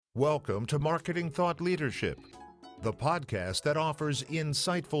Welcome to Marketing Thought Leadership, the podcast that offers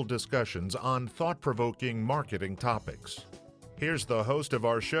insightful discussions on thought-provoking marketing topics. Here's the host of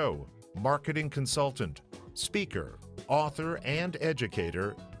our show, marketing consultant, speaker, author, and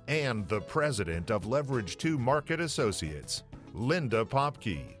educator, and the president of Leverage 2 Market Associates, Linda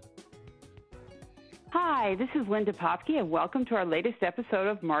Popke. Hi, this is Linda Popke, and welcome to our latest episode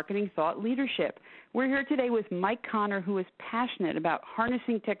of Marketing Thought Leadership. We're here today with Mike Connor, who is passionate about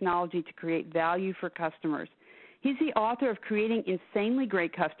harnessing technology to create value for customers. He's the author of Creating Insanely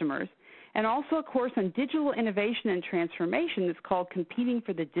Great Customers, and also a course on digital innovation and transformation that's called Competing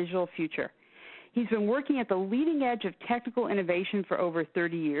for the Digital Future. He's been working at the leading edge of technical innovation for over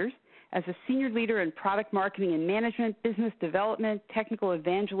 30 years as a senior leader in product marketing and management, business development, technical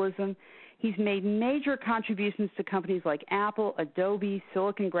evangelism. He's made major contributions to companies like Apple, Adobe,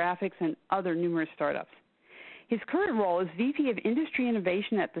 Silicon Graphics, and other numerous startups. His current role is VP of Industry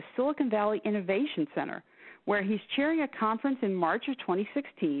Innovation at the Silicon Valley Innovation Center, where he's chairing a conference in March of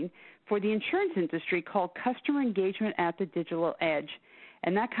 2016 for the insurance industry called Customer Engagement at the Digital Edge.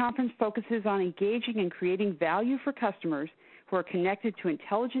 And that conference focuses on engaging and creating value for customers who are connected to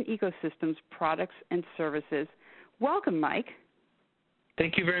intelligent ecosystems, products, and services. Welcome, Mike.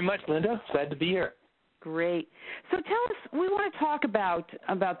 Thank you very much, Linda. Glad to be here. Great. So tell us, we want to talk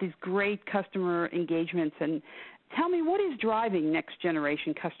about these great customer engagements, and tell me, what is driving next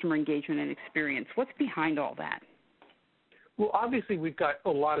generation customer engagement and experience? What's behind all that? Well, obviously, we've got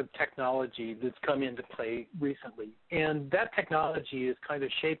a lot of technology that's come into play recently, and that technology is kind of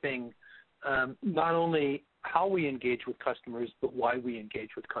shaping not only how we engage with customers, but why we engage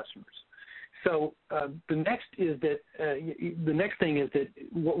with customers. So the next thing is that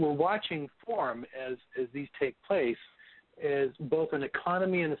what we're watching form as these take place is both an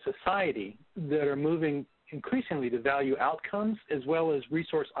economy and a society that are moving increasingly to value outcomes as well as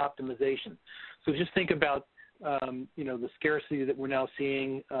resource optimization. So just think about the scarcity that we're now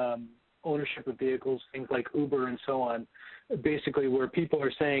seeing, ownership of vehicles, things like Uber and so on, basically where people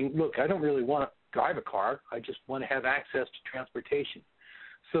are saying, look, I don't really want to drive a car, I just want to have access to transportation.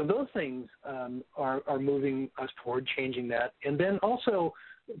 So those things are moving us forward, changing that. And then also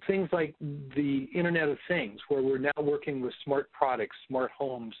things like the Internet of Things, where we're now working with smart products, smart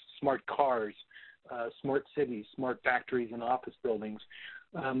homes, smart cars, smart cities, smart factories and office buildings.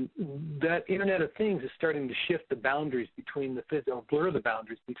 That Internet of Things is starting to shift the boundaries between blur the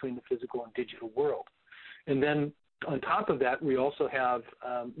boundaries between the physical and digital world. And then on top of that, we also have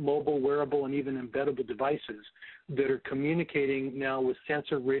mobile, wearable, and even embeddable devices that are communicating now with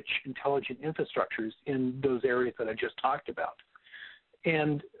sensor-rich, intelligent infrastructures in those areas that I just talked about.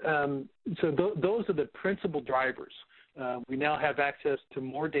 And so those are the principal drivers. We now have access to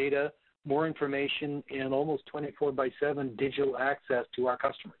more data, more information, and almost 24/7 digital access to our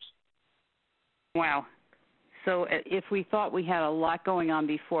customers. Wow. So if we thought we had a lot going on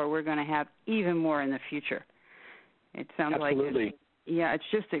before, we're going to have even more in the future. It sounds Absolutely. Like it's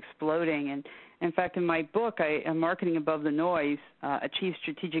just exploding. And in fact, in my book, Marketing Above the Noise, Achieve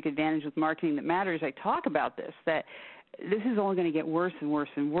Strategic Advantage with Marketing That Matters, I talk about this, that this is only going to get worse and worse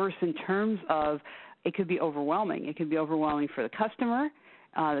and worse in terms of it could be overwhelming. It could be overwhelming for the customer,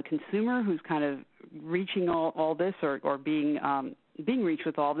 the consumer who's kind of reaching all this or being reached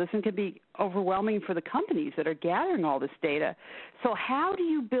with all this, and could be overwhelming for the companies that are gathering all this data. So how do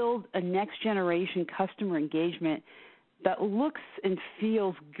you build a next-generation customer engagement that looks and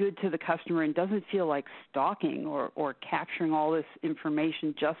feels good to the customer and doesn't feel like stalking or capturing all this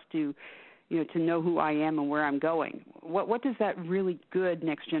information just to know who I am and where I'm going? What does that really good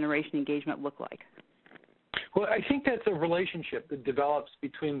next-generation engagement look like? Well, I think that's a relationship that develops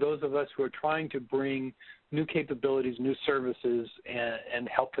between those of us who are trying to bring new capabilities, new services, and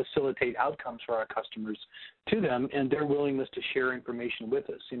help facilitate outcomes for our customers to them, and their willingness to share information with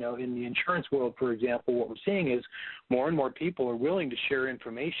us. In the insurance world, for example, what we're seeing is more and more people are willing to share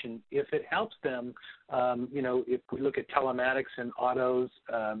information if it helps them. If we look at telematics and autos,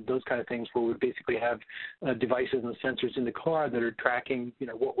 those kind of things where we basically have devices and sensors in the car that are tracking,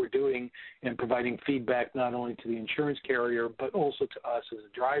 what we're doing and providing feedback not only to the insurance carrier but also to us as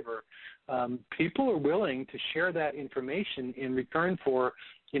a driver. People are willing to share that information in return for,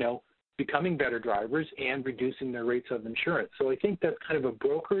 becoming better drivers and reducing their rates of insurance. So I think that's kind of a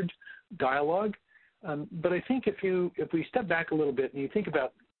brokered dialogue. But I think if we step back a little bit and you think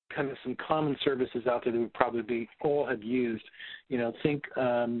about kind of some common services out there that we probably all have used, think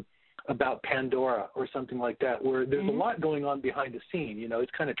about Pandora or something like that, where there's a lot going on behind the scene.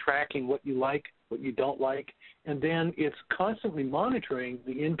 It's kind of tracking what you like, what you don't like, and then it's constantly monitoring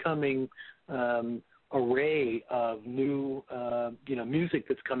the incoming array of new, music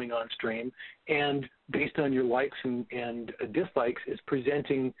that's coming on stream, and based on your likes and dislikes, is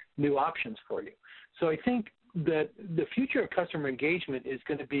presenting new options for you. So I think that the future of customer engagement is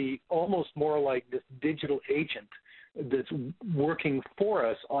going to be almost more like this digital agent that's working for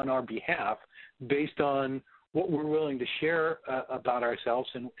us on our behalf based on what we're willing to share about ourselves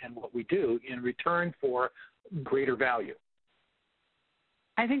and what we do in return for greater value.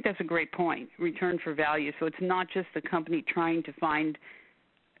 I think that's a great point, return for value. So it's not just the company trying to find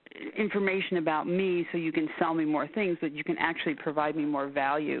information about me so you can sell me more things, but you can actually provide me more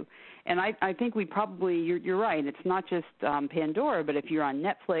value. And I think we probably, you're right, it's not just Pandora, but if you're on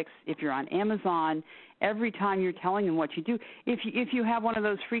Netflix, if you're on Amazon, every time you're telling them what you do, if you have one of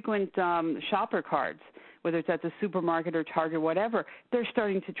those frequent shopper cards, whether it's at the supermarket or Target or whatever, they're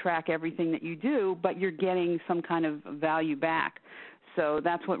starting to track everything that you do, but you're getting some kind of value back. So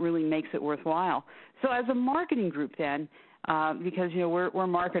that's what really makes it worthwhile. So as a marketing group then, because we're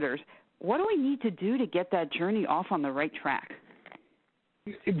marketers, what do we need to do to get that journey off on the right track?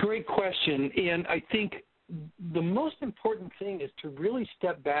 Great question. And I think the most important thing is to really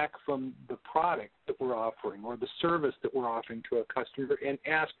step back from the product that we're offering or the service that we're offering to a customer and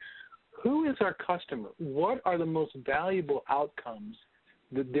ask, who is our customer? What are the most valuable outcomes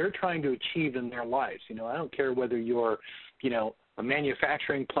that they're trying to achieve in their lives? I don't care whether you're, a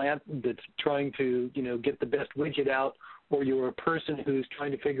manufacturing plant that's trying to, get the best widget out, or you're a person who's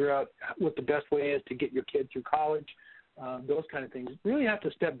trying to figure out what the best way is to get your kid through college, those kind of things. Really have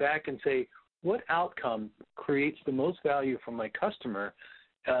to step back and say, what outcome creates the most value for my customer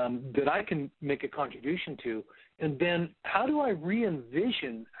that I can make a contribution to? And then how do I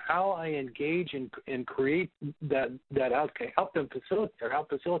re-envision how I engage and create that outcome, help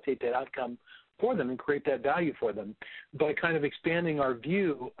facilitate that outcome for them and create that value for them by kind of expanding our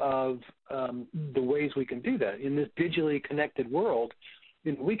view of the ways we can do that. In this digitally connected world,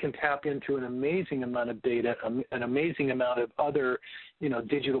 we can tap into an amazing amount of data, an amazing amount of other,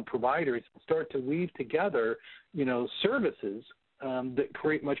 digital providers, and start to weave together, services that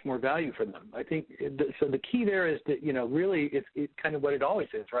create much more value for them. I think so. The key there is that really it's kind of what it always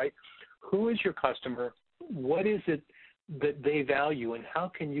is, right? Who is your customer? What is it that they value, and how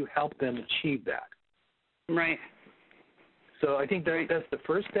can you help them achieve that? Right. So I think that's the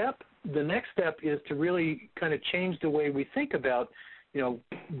first step. The next step is to really kind of change the way we think about,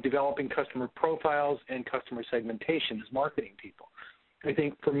 developing customer profiles and customer segmentation as marketing people. I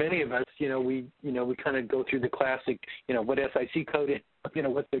think for many of us, we kind of go through the classic, what SIC code is,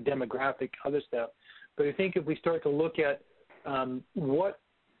 what's their demographic, other stuff. But I think if we start to look at what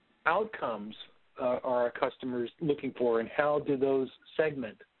outcomes are our customers looking for, and how do those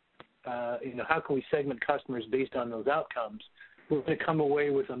segment, how can we segment customers based on those outcomes, we're going to come away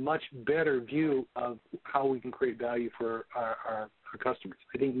with a much better view of how we can create value for our customers.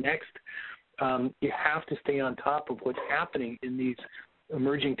 I think next, you have to stay on top of what's happening in these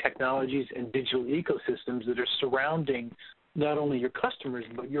emerging technologies and digital ecosystems that are surrounding not only your customers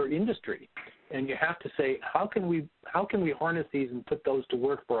but your industry. And you have to say, how can we harness these and put those to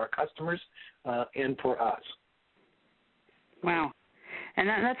work for our customers and for us? Wow. And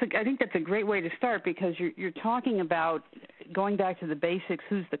I think that's a great way to start, because you're talking about going back to the basics.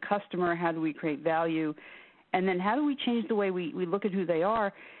 Who's the customer? How do we create value? And then how do we change the way we look at who they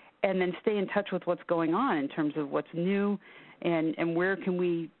are, and then stay in touch with what's going on in terms of what's new, and where can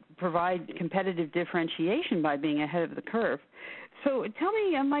we provide competitive differentiation by being ahead of the curve. So tell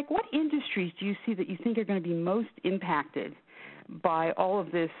me, Mike, what industries do you see that you think are going to be most impacted by all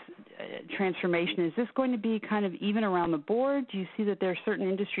of this transformation? Is this going to be kind of even around the board? Do you see that there are certain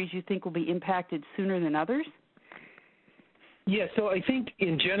industries you think will be impacted sooner than others? Yeah, so I think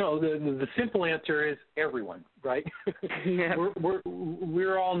in general the simple answer is everyone, right? Yeah.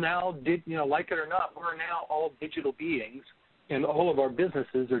 We're all now, like it or not, we're now all digital beings, and all of our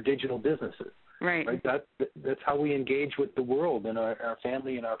businesses are digital businesses. Right. That's how we engage with the world and our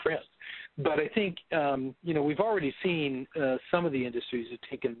family and our friends. But I think we've already seen some of the industries have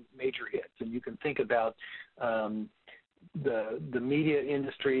taken major hits, and you can think about the media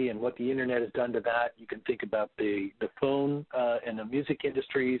industry and what the internet has done to that. You can think about the phone and the music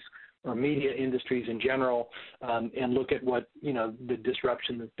industries, or media industries in general, and look at what, the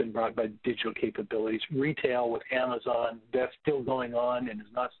disruption that's been brought by digital capabilities. Retail with Amazon, that's still going on and is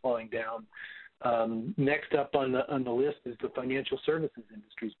not slowing down. Next up on the list is the financial services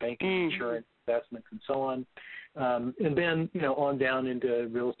industries, banking, insurance, investments, and so on. And then, on down into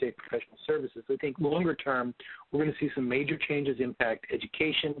real estate professional services. I think longer term, we're going to see some major changes impact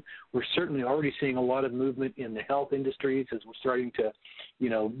education. We're certainly already seeing a lot of movement in the health industries as we're starting to,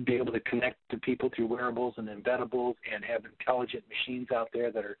 be able to connect to people through wearables and embeddables and have intelligent machines out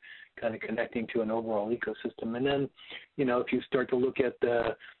there that are kind of connecting to an overall ecosystem. And then, if you start to look at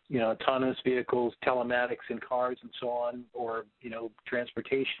the, autonomous vehicles, telematics in cars and so on, or,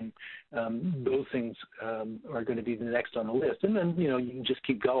 transportation, those things are going to be the next on the list. And then, you can just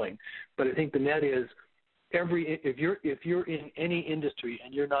keep going. But I think the net is if you're in any industry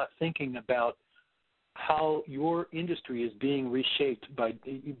and you're not thinking about how your industry is being reshaped by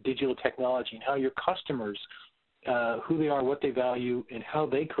digital technology and how your customers, who they are, what they value, and how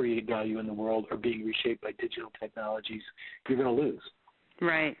they create value in the world are being reshaped by digital technologies, you're going to lose.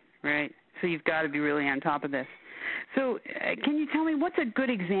 Right. So you've got to be really on top of this. So can you tell me what's a good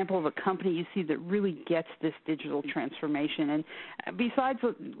example of a company you see that really gets this digital transformation? And besides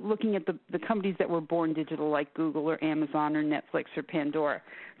looking at the companies that were born digital like Google or Amazon or Netflix or Pandora,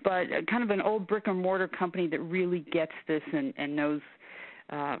 but kind of an old brick-and-mortar company that really gets this and knows,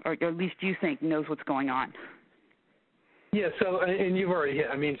 or at least you think knows what's going on. Yeah, so, and you've already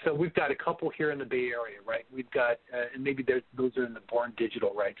hit, so we've got a couple here in the Bay Area, right? We've got, and maybe those are in the born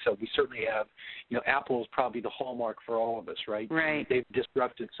digital, right? So we certainly have, Apple is probably the hallmark for all of us, right? Right. They've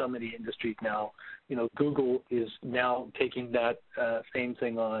disrupted so many industries now. Google is now taking that same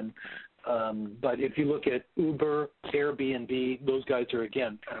thing on. But if you look at Uber, Airbnb, those guys are,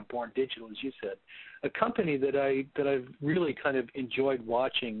 again, kind of born digital, as you said. A company that I've really kind of enjoyed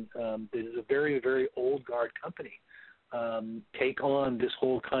watching is a very, very old guard company. Take on this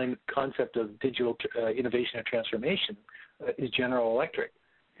whole concept of digital innovation and transformation is General Electric.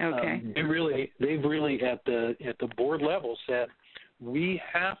 Okay. They've really at the board level said we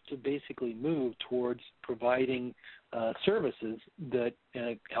have to basically move towards providing services that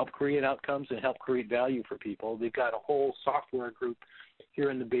help create outcomes and help create value for people. They've got a whole software group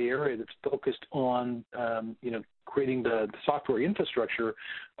here in the Bay Area that's focused on creating the software infrastructure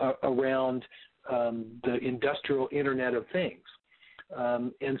around the industrial Internet of Things.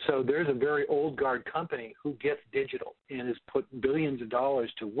 And so there's a very old guard company who gets digital and has put billions of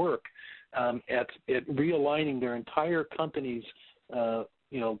dollars to work at realigning their entire company's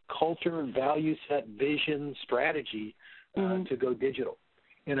culture, value set, vision, strategy to go digital.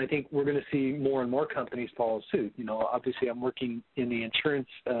 And I think we're going to see more and more companies follow suit. Obviously I'm working in the insurance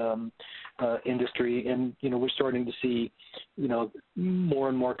industry, and, we're starting to see, more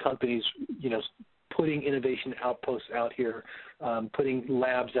and more companies, putting innovation outposts out here, putting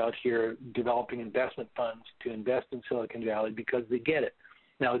labs out here, developing investment funds to invest in Silicon Valley because they get it.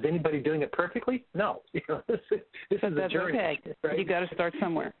 Now, is anybody doing it perfectly? No. This is a journey. Okay. Right? You got to start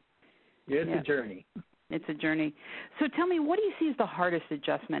somewhere. It's a journey. It's a journey. So tell me, what do you see as the hardest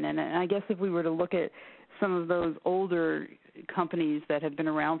adjustment? And I guess if we were to look at some of those older companies that have been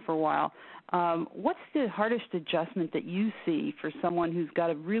around for a while, what's the hardest adjustment that you see for someone who's got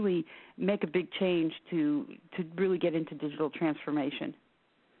to really make a big change to really get into digital transformation?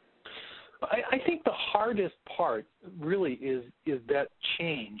 I think the hardest part really is that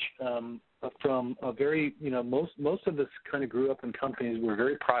change from a very, most of us kind of grew up in companies were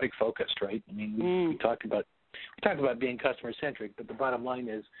very product focused, right? We talked about being customer centric, but the bottom line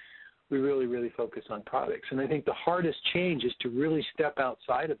is we really, really focus on products. And I think the hardest change is to really step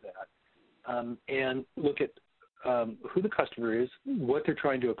outside of that and look at who the customer is, what they're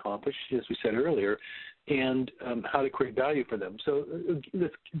trying to accomplish, as we said earlier, and how to create value for them. So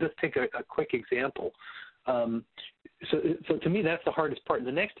let's take a quick example. So to me, that's the hardest part. And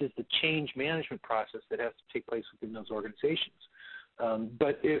the next is the change management process that has to take place within those organizations.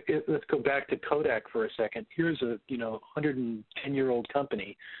 But let's go back to Kodak for a second. Here's a 110-year-old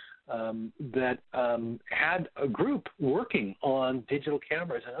company that had a group working on digital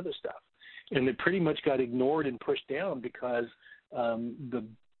cameras and other stuff, and it pretty much got ignored and pushed down because the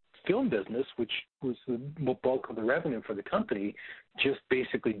film business, which was the bulk of the revenue for the company, just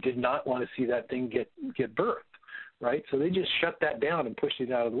basically did not want to see that thing get birthed, right? So they just shut that down and pushed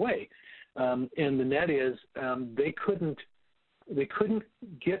it out of the way. And the net is they couldn't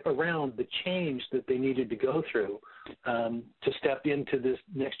get around the change that they needed to go through to step into this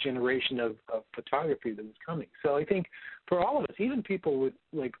next generation of photography that was coming. So I think for all of us, even people with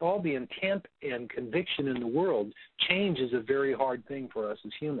like all the intent and conviction in the world, change is a very hard thing for us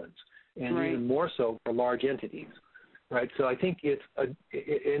as humans, and even more so for large entities, right? So I think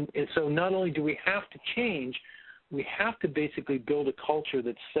and so not only do we have to change, we have to basically build a culture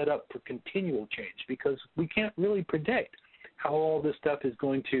that's set up for continual change, because we can't really predict how all this stuff is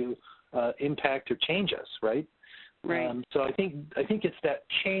going to impact or change us, right? Right. So I think it's that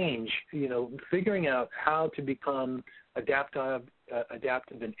change, figuring out how to become adaptive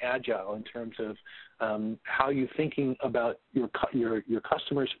and agile in terms of how you're thinking about your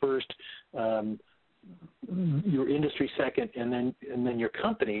customers first, your industry second, and then your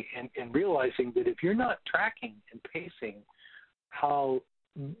company, and realizing that if you're not tracking and pacing how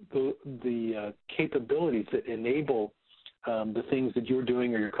the capabilities that enable the things that you're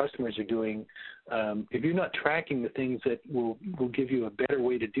doing or your customers are doing, if you're not tracking the things that will give you a better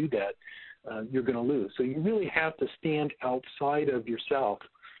way to do that, you're going to lose. So you really have to stand outside of yourself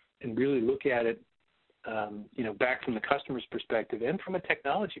and really look at it, back from the customer's perspective and from a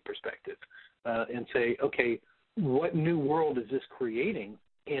technology perspective, and say, okay, what new world is this creating,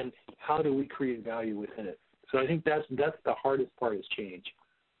 and how do we create value within it? So I think that's the hardest part, is change.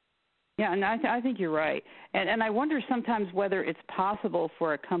 Yeah, and I think you're right. And I wonder sometimes whether it's possible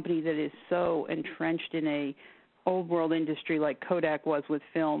for a company that is so entrenched in a old world industry like Kodak was with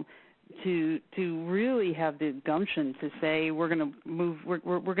film to really have the gumption to say we're going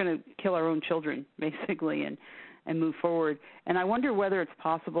to kill our own children, basically, and move forward. And I wonder whether it's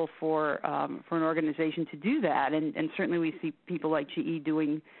possible for an organization to do that. And certainly we see people like GE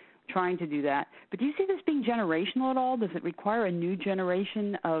trying to do that. But do you see this being generational at all? Does it require a new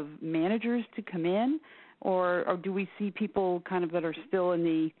generation of managers to come in, or do we see people kind of that are still in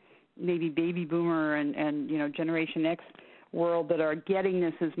the maybe baby boomer and Generation X world that are getting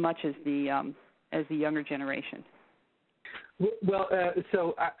this as much as the younger generation? Well,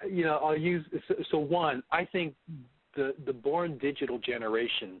 I'll use one. I think the born digital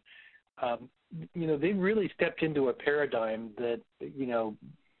generation, they really stepped into a paradigm that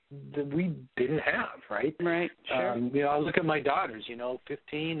that we didn't have, right? Right. Sure. I look at my daughters,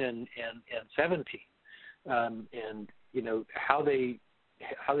 15 and 17, and how they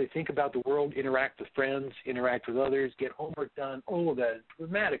think about the world, interact with friends, interact with others, get homework done. All of that is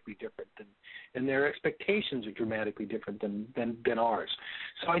dramatically different, and their expectations are dramatically different than ours.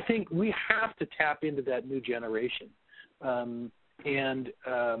 So I think we have to tap into that new generation, and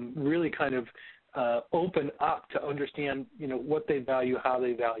really kind of open up to understand, what they value, how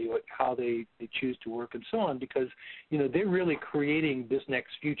they value it, how they choose to work, and so on, because, they're really creating this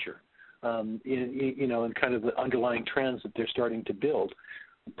next future, in kind of the underlying trends that they're starting to build.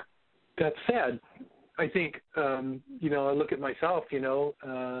 That said, I think, I look at myself,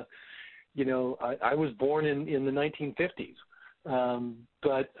 I was born in the 1950s,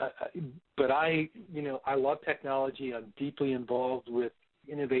 but I love technology. I'm deeply involved with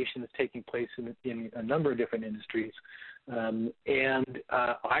innovation that's taking place in a number of different industries, and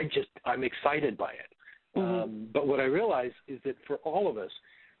I'm excited by it. Mm-hmm. But what I realize is that for all of us,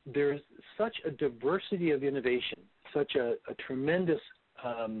 there's such a diversity of innovation, such a tremendous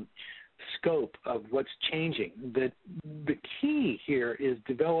scope of what's changing, that the key here is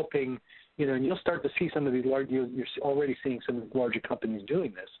developing, and you'll start to see some of these you're already seeing some of the larger companies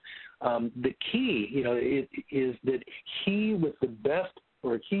doing this. The key, is that he with the best,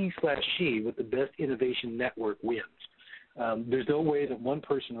 or he/she with the best innovation network wins. There's no way that one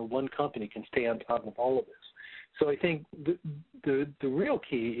person or one company can stay on top of all of this. So I think the real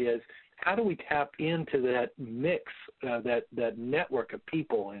key is, how do we tap into that mix, that network of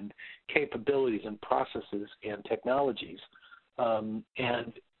people and capabilities and processes and technologies, and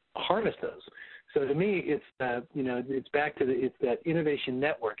harness those? So to me, it's it's back to it's that innovation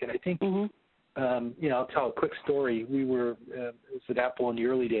network, and I think. Mm-hmm. I'll tell a quick story. We were it was at Apple in the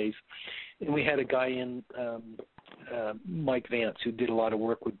early days, and we had a guy in, Mike Vance, who did a lot of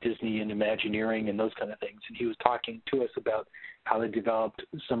work with Disney and Imagineering and those kind of things, and he was talking to us about how they developed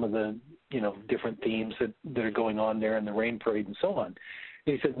some of the different themes that are going on there in the Rain Parade and so on.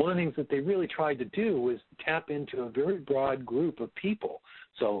 And he said one of the things that they really tried to do was tap into a very broad group of people.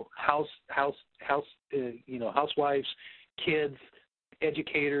 So housewives, kids,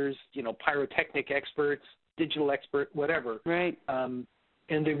 educators, pyrotechnic experts, digital expert, whatever. Right.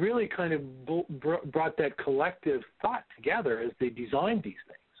 And they really kind of brought that collective thought together as they designed these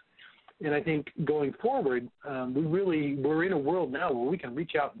things. And I think going forward, we're in a world now where we can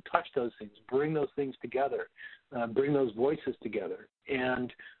reach out and touch those things, bring those things together, bring those voices together,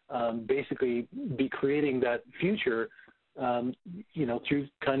 and basically be creating that future, through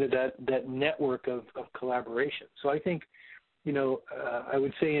kind of that network of collaboration. So I think, I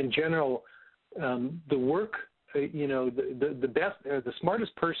would say in general, the work, the best, the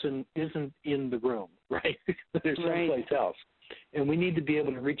smartest person isn't in the room, right? They're someplace else. And we need to be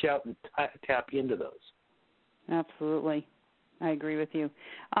able to reach out and tap into those. Absolutely. I agree with you.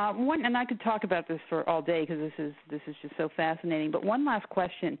 And I could talk about this for all day because this is just so fascinating. But one last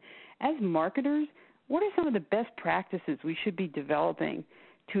question. As marketers, what are some of the best practices we should be developing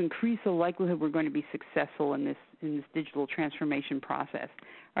to increase the likelihood we're going to be successful in this digital transformation process?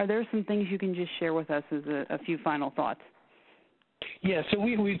 Are there some things you can just share with us as a few final thoughts? Yeah, so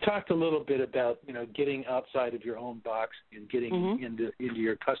we talked a little bit about getting outside of your own box and getting into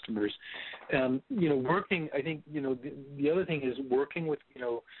your customers. Working. I think the other thing is working with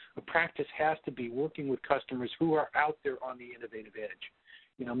a practice has to be working with customers who are out there on the innovative edge.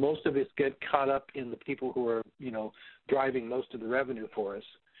 Most of us get caught up in the people who are driving most of the revenue for us,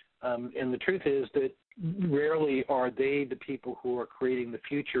 and the truth is that rarely are they the people who are creating the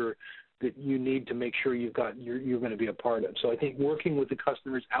future that you need to make sure you're going to be a part of. So I think working with the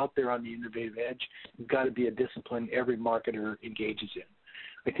customers out there on the innovative edge has got to be a discipline every marketer engages in.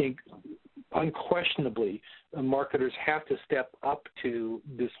 I think unquestionably marketers have to step up to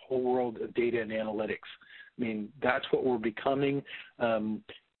this whole world of data and analytics. I mean, that's what we're becoming. If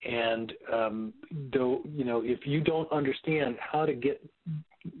you don't understand how to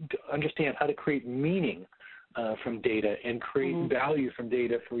create meaning from data and create value from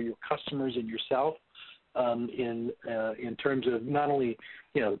data for your customers and yourself, in terms of not only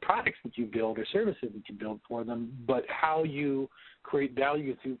the products that you build or services that you build for them, but how you create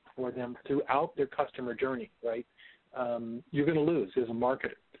value for them throughout their customer journey. Right? You're going to lose as a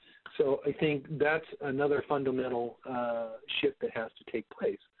marketer. So I think that's another fundamental shift that has to take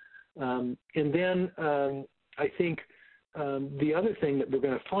place. And then I think the other thing that we're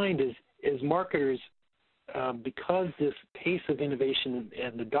going to find is marketers, because this pace of innovation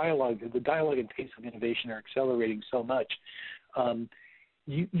and the dialogue and pace of innovation are accelerating so much,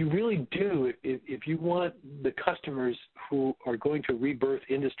 you really do, if you want the customers who are going to rebirth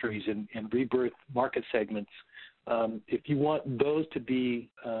industries and rebirth market segments, if you want those to be,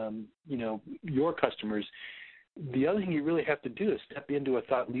 your customers, the other thing you really have to do is step into a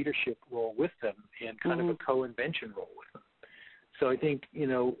thought leadership role with them and kind of a co-invention role with them. So I think,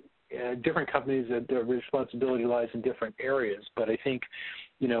 different companies, their responsibility lies in different areas. But I think,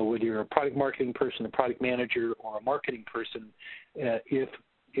 whether you're a product marketing person, a product manager, or a marketing person, if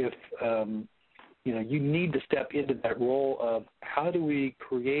you need to step into that role of how do we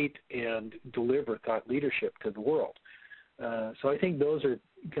create and deliver thought leadership to the world. So I think those are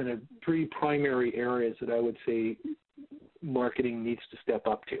kind of three primary areas that I would say marketing needs to step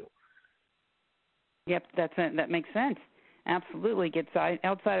up to. Yep, that makes sense. Absolutely. Get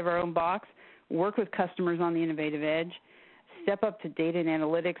outside of our own box, work with customers on the innovative edge, step up to data and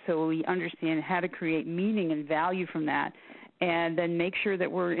analytics so we understand how to create meaning and value from that, and then make sure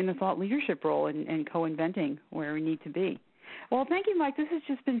that we're in the thought leadership role and co-inventing where we need to be. Well, thank you, Mike. This has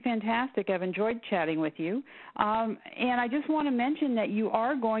just been fantastic. I've enjoyed chatting with you. And I just want to mention that you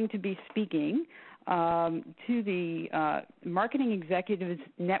are going to be speaking to the Marketing Executives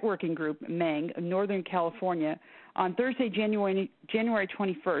Networking Group, MENG, of Northern California, on Thursday, January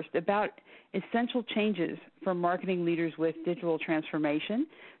 21st, about essential changes for marketing leaders with digital transformation.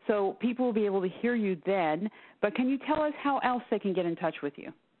 So people will be able to hear you then. But can you tell us how else they can get in touch with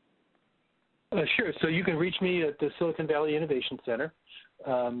you? Sure. So you can reach me at the Silicon Valley Innovation Center.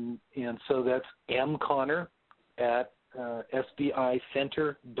 And so that's mconnor at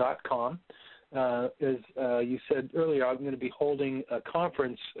sbicenter.com. As you said earlier, I'm going to be holding a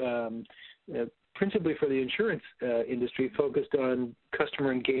conference principally for the insurance industry focused on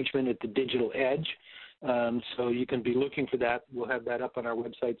customer engagement at the digital edge. So you can be looking for that. We'll have that up on our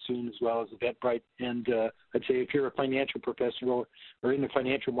website soon, as well as Eventbrite. And I'd say if you're a financial professional or in the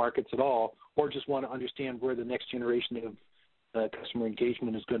financial markets at all, or just want to understand where the next generation of customer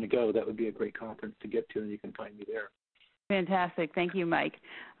engagement is going to go, that would be a great conference to get to, and you can find me there. Fantastic. Thank you, Mike.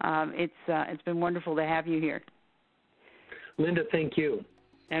 It's been wonderful to have you here. Linda, thank you.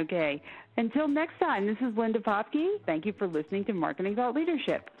 Okay. Until next time, this is Linda Popke. Thank you for listening to Marketing Thought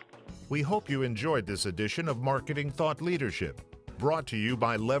Leadership. We hope you enjoyed this edition of Marketing Thought Leadership, brought to you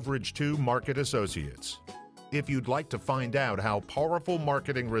by Leverage 2 Market Associates. If you'd like to find out how powerful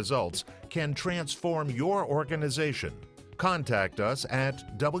marketing results can transform your organization, contact us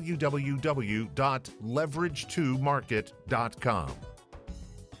at www.leverage2market.com.